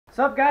What's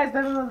up, guys?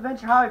 Devin with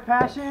Adventure Hobby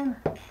Passion.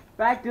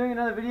 Back doing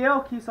another video.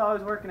 Keith's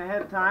always working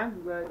ahead of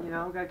time, but you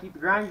know, gotta keep the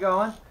grind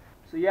going.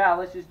 So yeah,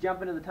 let's just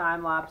jump into the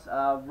time lapse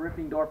of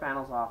ripping door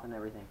panels off and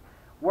everything.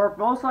 We're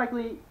most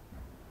likely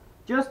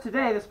just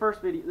today, this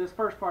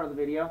first part of the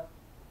video,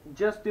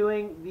 just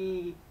doing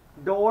the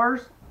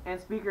doors and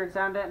speaker and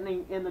sound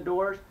deadening in the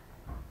doors.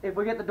 If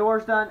we get the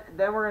doors done,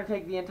 then we're gonna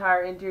take the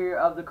entire interior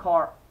of the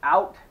car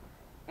out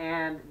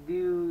and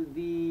do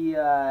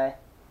the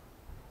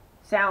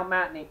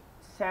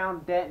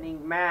sound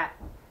deadening mat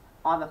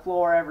on the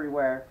floor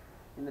everywhere,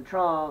 in the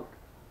trunk,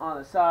 on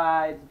the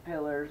sides,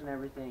 pillars, and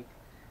everything.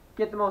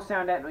 Get the most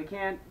sound deadening we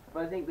can,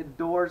 but I think the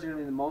doors are going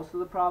to be the most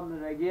of the problem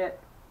that I get,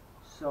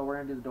 so we're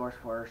going to do the doors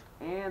first,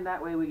 and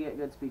that way we get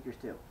good speakers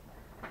too.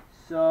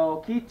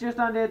 So Keith just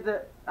undid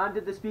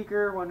the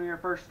speaker when we were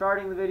first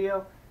starting the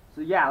video,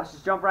 so yeah, let's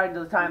just jump right into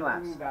the time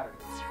lapse.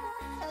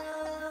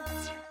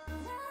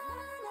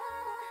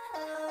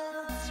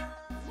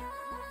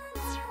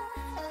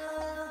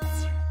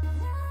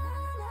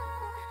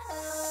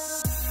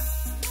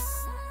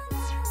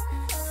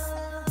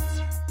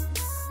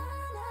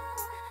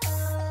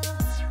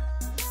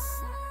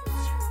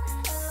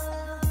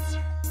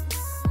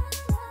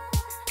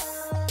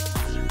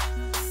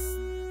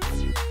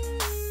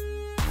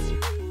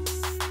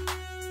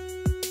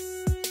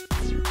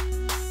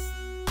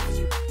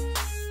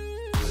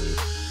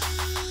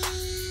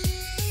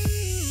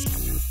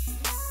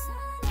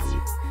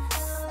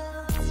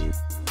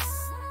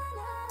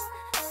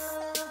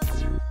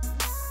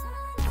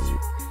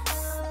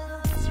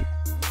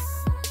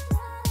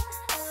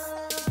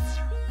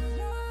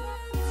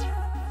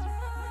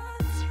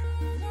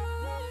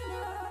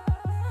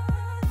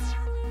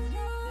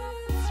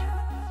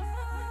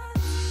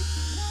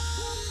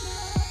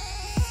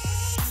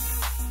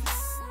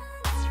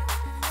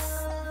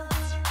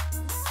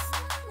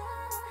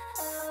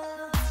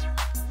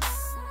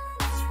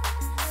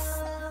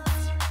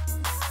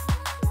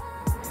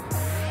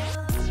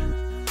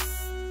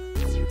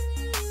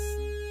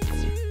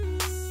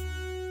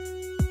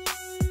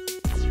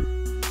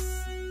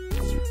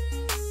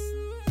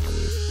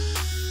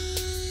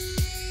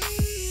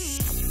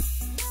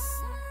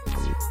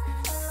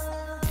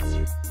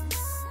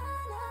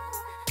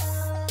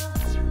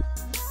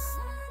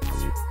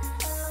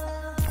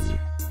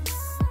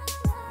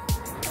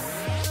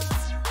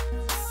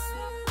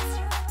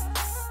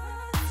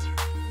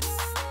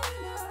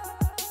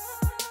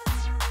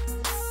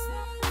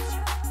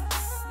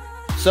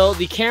 So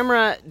the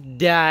camera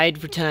died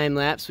for time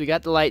lapse. We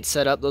got the lights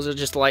set up. Those are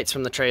just lights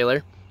from the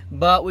trailer.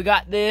 But we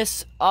got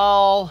this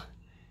all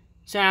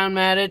sound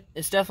matted.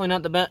 It's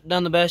definitely not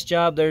done the best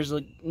job. There's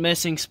like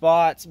missing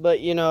spots,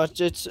 but you know,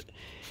 it's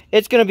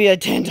gonna be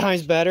 10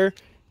 times better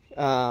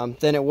than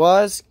it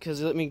was.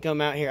 Cause let me come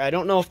out here. I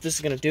don't know if this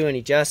is gonna do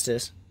any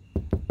justice.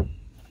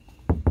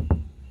 And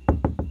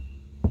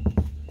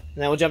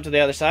then we'll jump to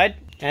the other side.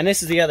 And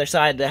this is the other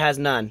side that has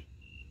none.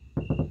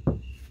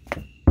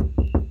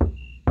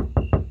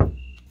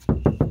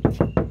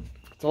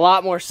 It's a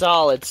lot more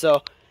solid,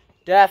 so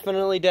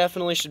definitely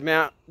should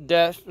mount,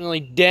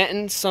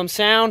 deaden some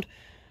sound.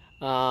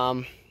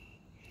 And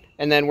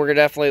then we're gonna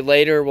definitely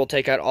later, we'll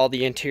take out all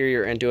the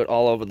interior and do it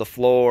all over the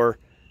floor.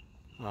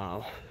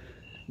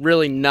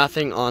 Really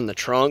nothing on the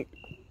trunk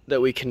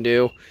that we can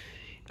do.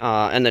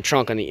 And the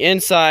trunk on the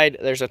inside,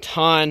 there's a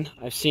ton.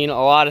 I've seen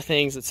a lot of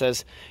things that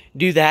says,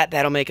 do that,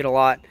 that'll make it a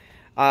lot.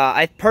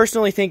 I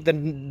personally think the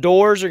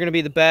doors are gonna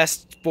be the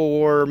best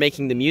for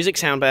making the music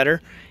sound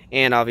better.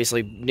 And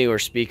obviously newer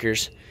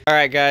speakers.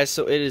 Alright guys,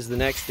 so it is the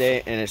next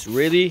day and it's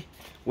really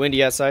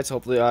windy outside, so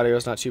hopefully the audio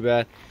is not too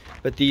bad.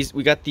 But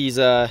we got these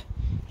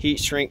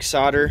heat shrink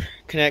solder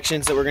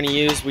connections that we're gonna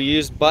use. We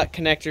used butt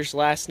connectors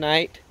last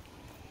night.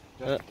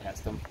 Just to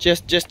test them.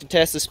 Just to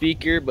test the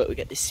speaker, but we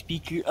got the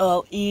speaker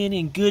all in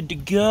and good to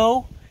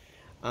go.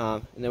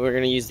 And then we're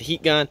gonna use the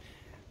heat gun.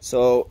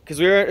 So, because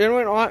we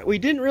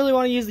didn't really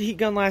want to use the heat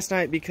gun last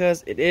night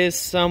because it is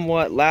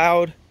somewhat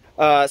loud.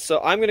 So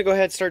I'm going to go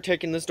ahead and start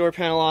taking this door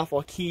panel off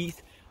while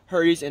Keith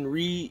hurries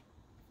and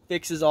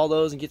fixes all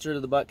those and gets rid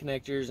of the butt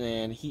connectors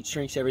and heat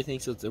shrinks everything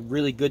so it's a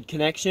really good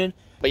connection.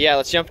 But yeah,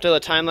 let's jump to the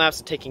time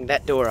lapse of taking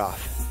that door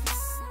off.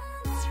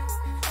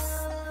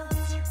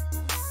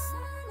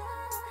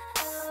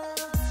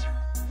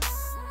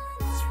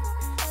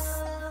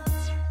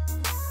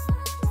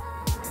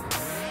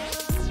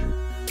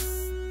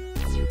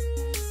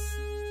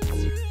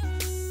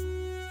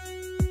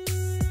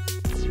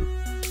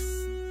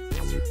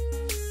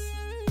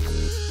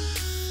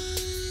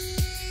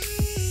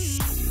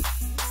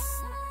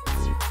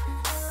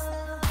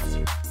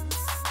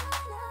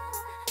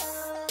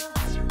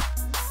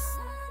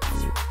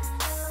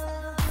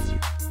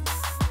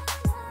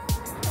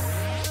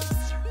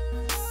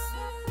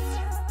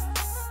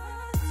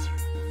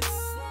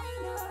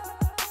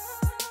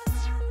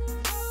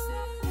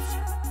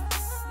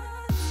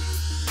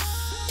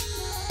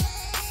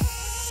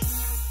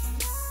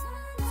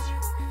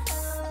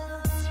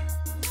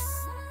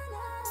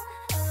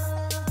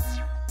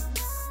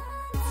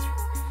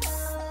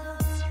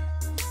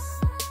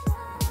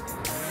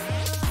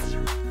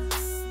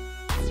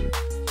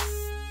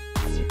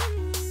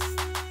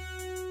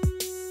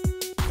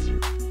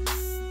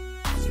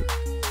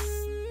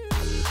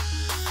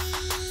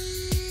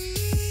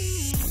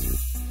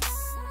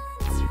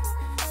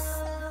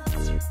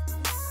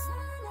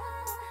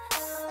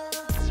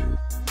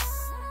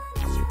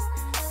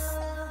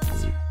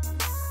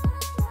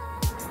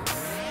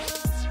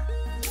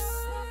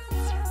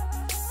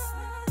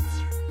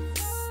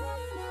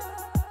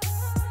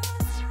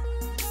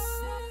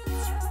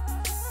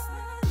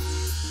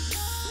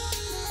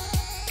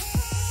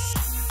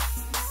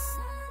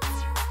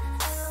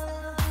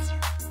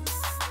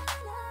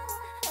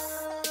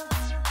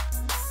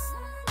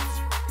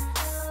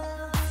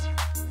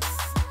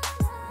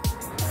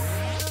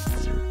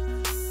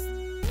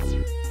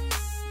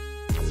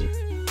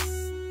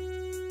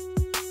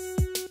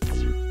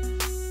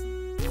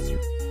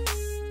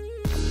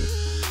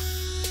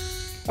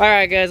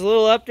 Alright guys, a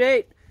little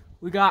update.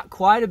 We got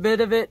quite a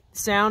bit of it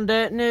sound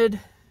deadened.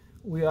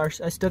 I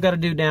still got to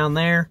do down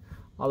there,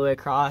 all the way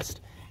across.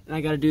 And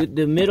I got to do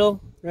the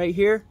middle right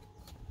here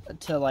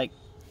to like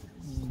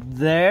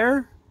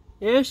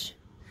there-ish.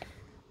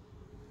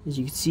 As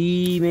you can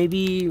see,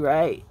 maybe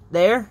right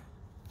there.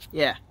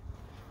 Yeah.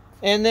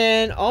 And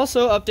then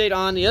also update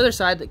on the other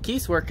side that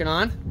Keith's working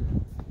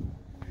on.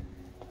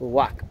 We'll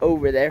walk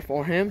over there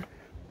for him.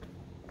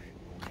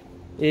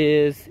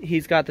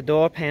 He's got the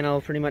door panel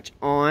pretty much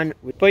on.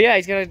 But yeah,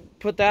 he's gonna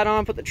put that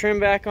on, put the trim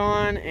back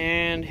on,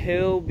 and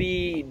he'll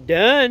be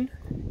done.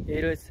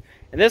 And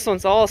this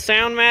one's all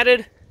sound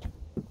matted.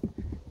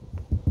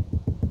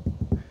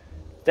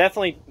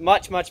 Definitely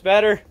much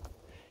better.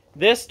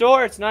 This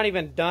door, it's not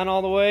even done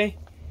all the way,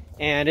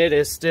 and it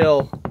is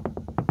still.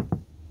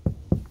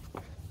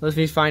 Let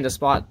me find a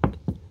spot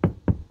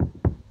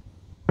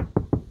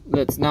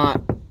that's not.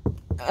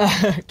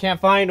 Can't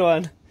find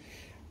one.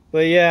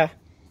 But yeah.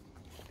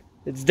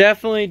 It's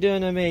definitely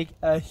going to make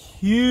a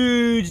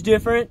huge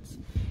difference.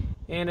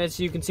 And as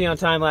you can see on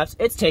time lapse,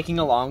 it's taking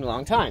a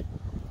long time.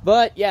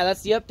 But yeah,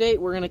 that's the update.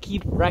 We're going to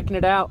keep wrecking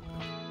it out.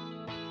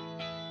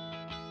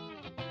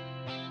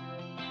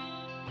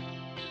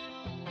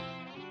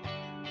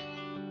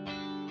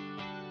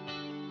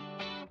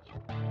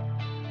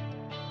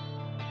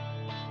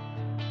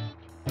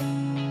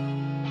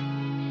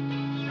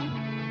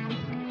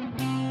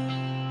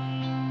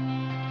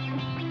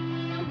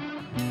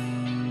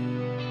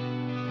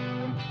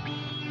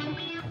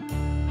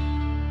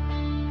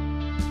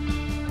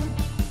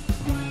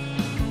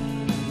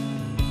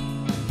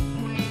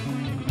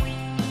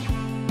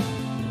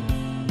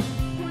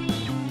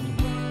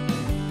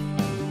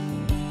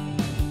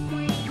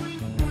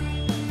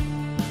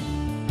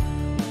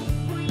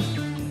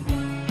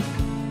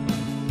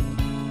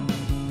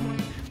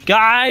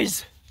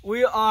 Guys,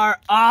 we are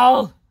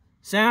all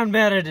sound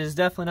matted. It is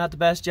definitely not the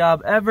best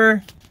job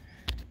ever.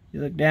 You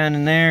look down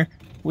in there.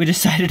 We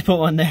decided to put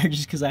one there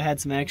just because I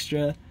had some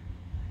extra.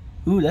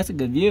 Ooh, that's a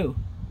good view.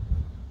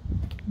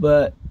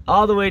 But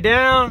all the way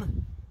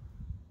down,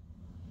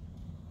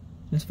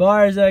 as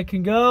far as I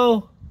can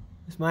go,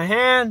 is my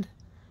hand.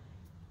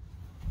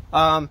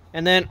 And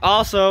then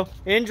also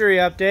injury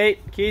update.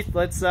 Keith,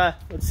 let's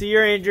see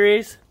your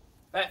injuries.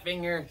 Fat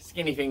finger,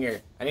 skinny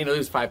finger. I need to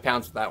lose 5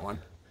 pounds with that one.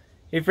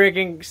 He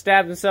freaking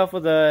stabbed himself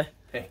with a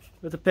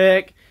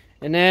pick.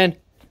 And then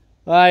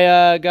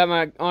I got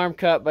my arm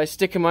cut by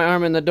sticking my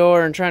arm in the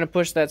door and trying to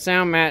push that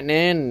sound mat in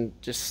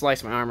and just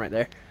sliced my arm right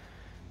there.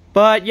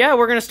 But yeah,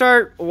 we're going to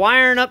start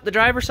wiring up the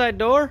driver's side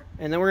door,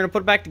 and then we're going to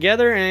put it back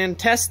together and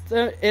test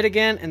it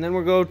again, and then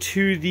we'll go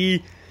to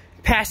the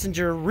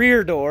passenger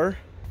rear door.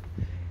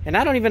 And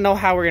I don't even know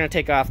how we're going to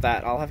take off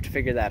that. I'll have to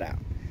figure that out.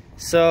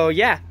 So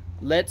yeah,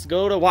 let's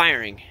go to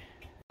wiring.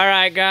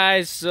 Alright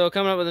guys, so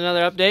coming up with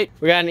another update.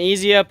 We got an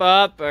easy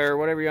up, or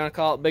whatever you want to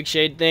call it, big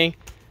shade thing.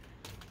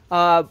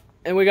 And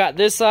we got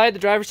this side, the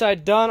driver's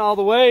side, done all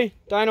the way.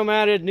 Dyno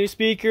matted, new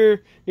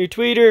speaker, new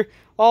tweeter,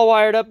 all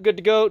wired up, good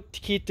to go.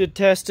 Keith did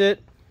test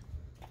it.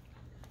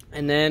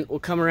 And then we'll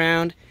come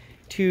around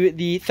to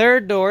the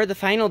third door, the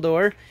final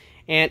door,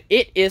 and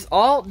it is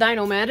all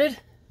dyno matted.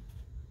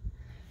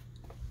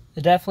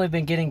 It's definitely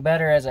been getting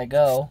better as I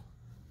go.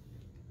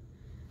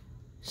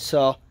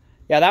 So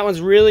yeah, that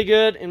one's really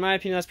good. In my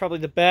opinion, that's probably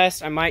the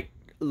best. I might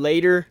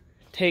later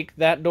take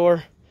that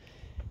door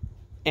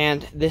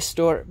and this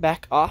door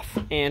back off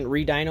and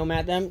re-dyno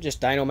mat them. Just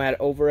dyno mat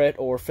over it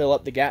or fill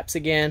up the gaps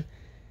again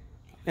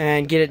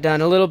and get it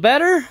done a little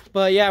better.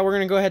 But yeah, we're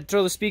going to go ahead and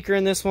throw the speaker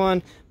in this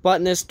one,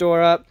 button this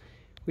door up.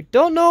 We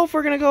don't know if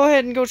we're going to go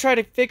ahead and go try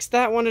to fix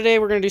that one today.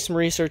 We're going to do some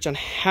research on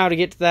how to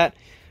get to that.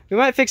 We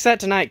might fix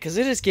that tonight because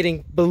it is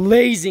getting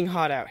blazing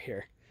hot out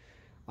here.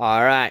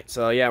 Alright,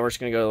 so yeah, we're just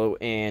going to go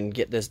and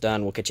get this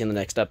done. We'll catch you in the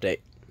next update.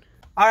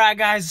 Alright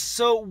guys,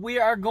 so we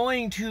are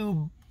going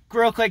to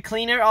real quick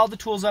clean all the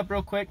tools up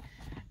real quick.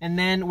 And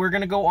then we're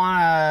going to go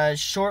on a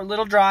short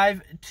little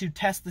drive to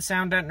test the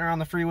sound deadener on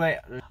the freeway.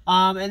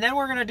 And then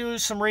we're going to do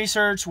some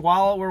research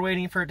while we're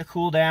waiting for it to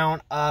cool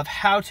down of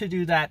how to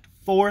do that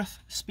fourth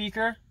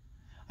speaker.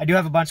 I do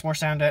have a bunch more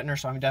sound deadener,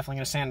 so I'm definitely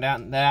going to sound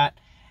deaden that.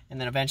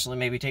 And then eventually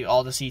maybe take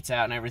all the seats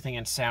out and everything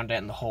and sound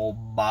deaden the whole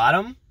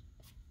bottom.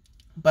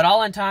 But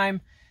all in time,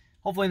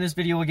 hopefully in this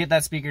video we'll get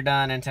that speaker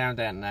done and sound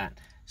deaden that.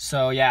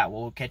 So yeah,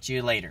 we'll catch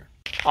you later.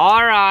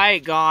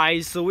 Alright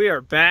guys, so we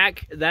are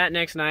back that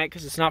next night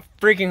because it's not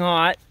freaking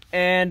hot.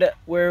 And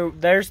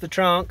there's the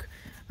trunk.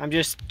 I'm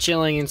just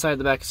chilling inside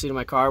the back seat of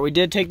my car. We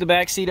did take the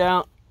back seat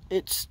out.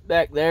 It's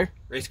back there.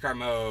 Race car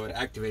mode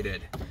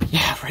activated.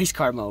 Yeah, race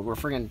car mode. We're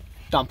freaking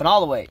dumping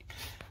all the way.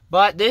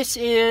 But this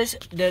is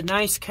the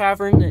nice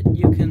cavern that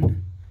you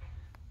can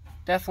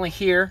definitely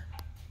hear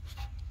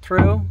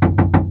through.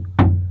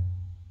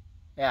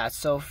 Yeah, it's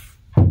so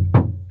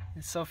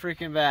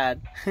freaking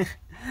bad.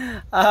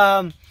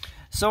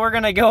 So we're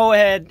gonna go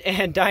ahead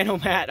and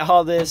dyno mat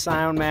all this,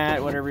 sound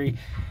mat, whatever.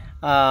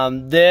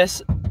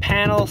 This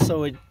panel,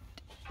 so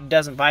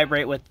doesn't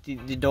vibrate with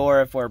the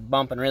door if we're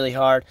bumping really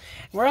hard.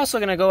 We're also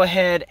going to go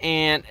ahead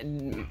and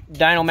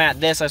dyno mat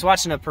this. I was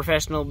watching a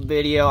professional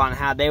video on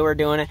how they were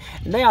doing it,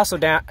 and they also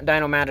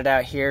dyno matted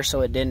out here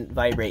so it didn't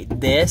vibrate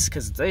this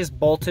because it's just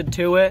bolted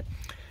to it.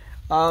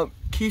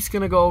 Keith's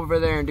going to go over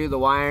there and do the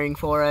wiring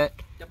for it.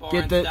 The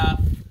boring stuff.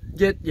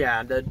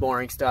 Yeah, the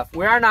boring stuff.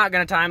 We are not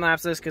going to time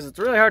lapse this because it's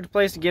a really hard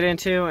place to get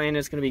into, and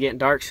it's going to be getting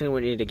dark soon.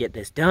 We need to get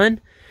this done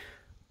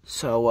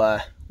so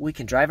we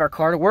can drive our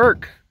car to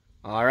work.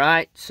 All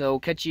right, so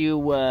catch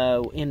you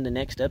in the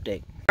next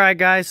update. All right,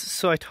 guys,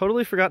 so I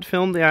totally forgot to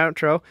film the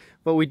outro,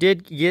 but we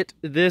did get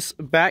this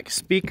back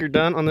speaker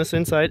done on this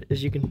inside,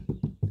 as you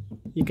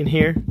can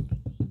hear.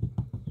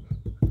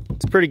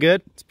 It's pretty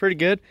good. It's pretty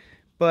good.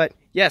 But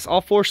yes,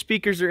 all 4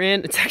 speakers are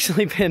in. It's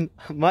actually been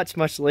much,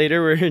 much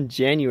later. We're in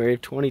January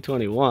of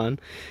 2021.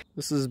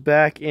 This is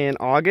back in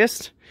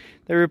August.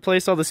 They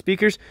replaced all the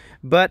speakers,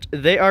 but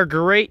they are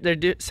great.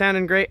 They're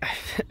sounding great. I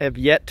have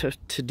yet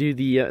to do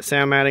the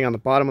sound matting on the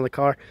bottom of the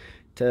car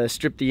to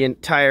strip the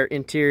entire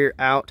interior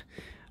out.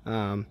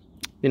 You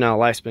know,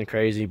 life's been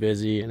crazy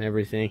busy and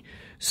everything.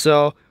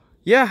 So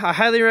yeah, I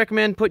highly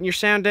recommend putting your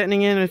sound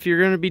deadening in. If you're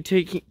going to be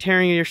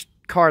tearing your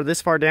car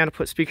this far down to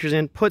put speakers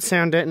in, put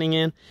sound deadening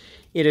in.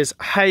 It is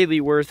highly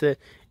worth it.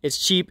 It's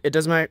cheap. It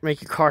doesn't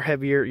make your car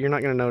heavier. You're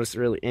not going to notice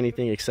really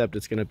anything except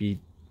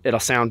it'll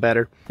sound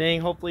better.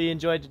 Hopefully you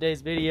enjoyed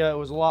today's video. It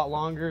was a lot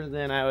longer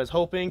than I was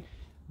hoping,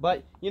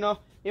 but you know,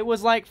 it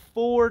was like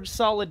 4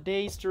 solid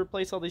days to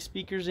replace all these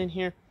speakers in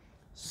here.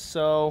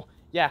 So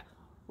yeah,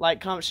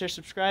 like, comment, share,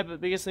 subscribe. But the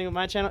biggest thing with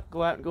my channel,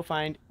 go out and go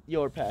find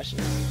your passion.